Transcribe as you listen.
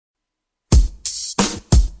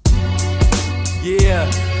Yeah.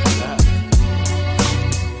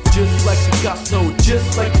 Just like Picasso,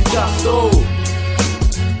 just like Picasso.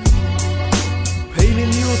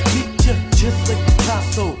 Painting you a picture, just like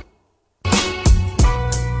Picasso.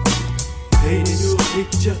 Painting you a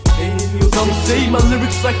picture, painting you a Some say my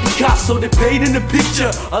lyrics like Picasso, they painting a picture.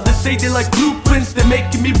 Others say they like blueprints, they're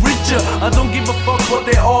making me richer. I don't give a fuck what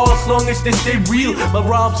they are as long as they stay real. My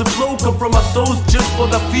rhymes and flow come from my soul's just what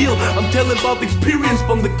I feel. I'm telling about the experience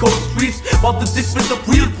from the cold streets, about the difference of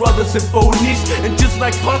real brothers and phonies. And just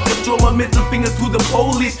like Punk, I draw my middle finger to the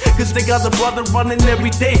police, cause they got a brother running every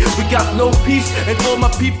day. We got no peace, and for my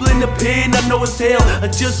people in the pain, I know it's hell. I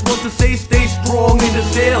just want to say stay strong in the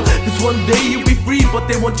cell, cause one day you'll be free, but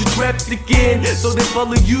they want you trapped again. So they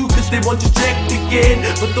follow you cause they want you checked again.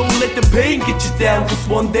 But don't let the pain get you down, cause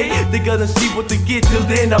one day they gonna see what they get. Till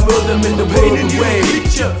then I murder them in the world away.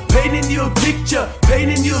 Painting you a picture,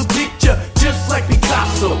 painting you a picture, just like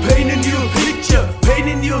Picasso. Painting you a picture,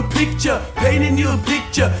 painting you a picture, painting you a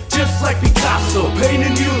picture, just like Picasso.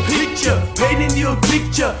 Painting you a picture, painting you a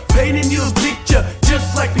picture, painting you a picture,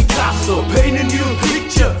 just like Picasso. Painting you a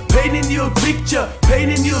picture, painting you a picture,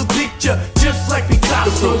 painting you a picture, just like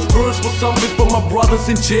Picasso. The first verse was something for my brothers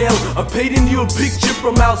in jail. I'm painting you a picture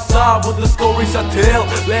from outside with the stories I tell.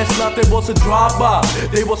 Last night there was a drive-by,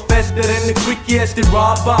 they was faster than the quickest they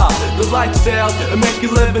ride by. The lights out, a Mac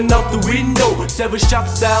 11 out the window, 7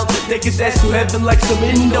 shots down, take his ass to heaven like some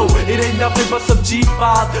Indo. It ain't nothing but some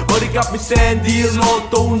G5, but it got me saying, dear Lord,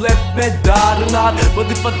 don't let me die tonight. But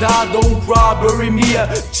if I die, don't cry, bury me a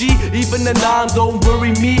G, even a 9, don't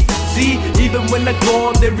worry me. See, even when I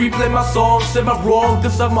gone, they replay my songs. Am I wrong?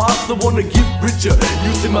 Cause I'm a hustler, wanna get richer,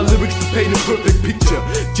 using my lyrics to paint a perfect picture,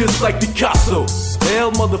 just like Picasso.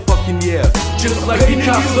 Hell motherfucking yeah, just like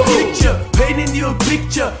Picasso. Painting you a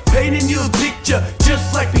picture, painting you a picture,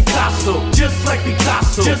 just like Picasso, just like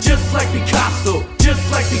Picasso, just like Picasso,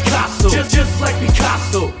 just like Picasso, just like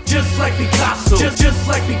Picasso, just like Picasso, just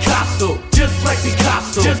like Picasso, just like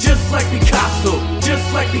Picasso, just like Picasso,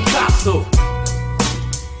 just like Picasso.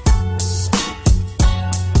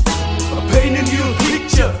 Painting you a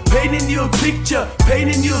picture, painting you a picture,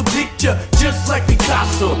 painting you a picture, just like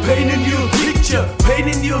Picasso. Painting you a picture,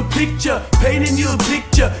 painting you a picture, painting you a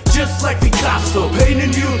picture, just like Picasso.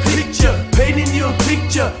 Painting you a picture, painting you a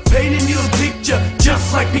picture, painting you a picture,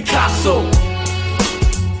 just like Picasso.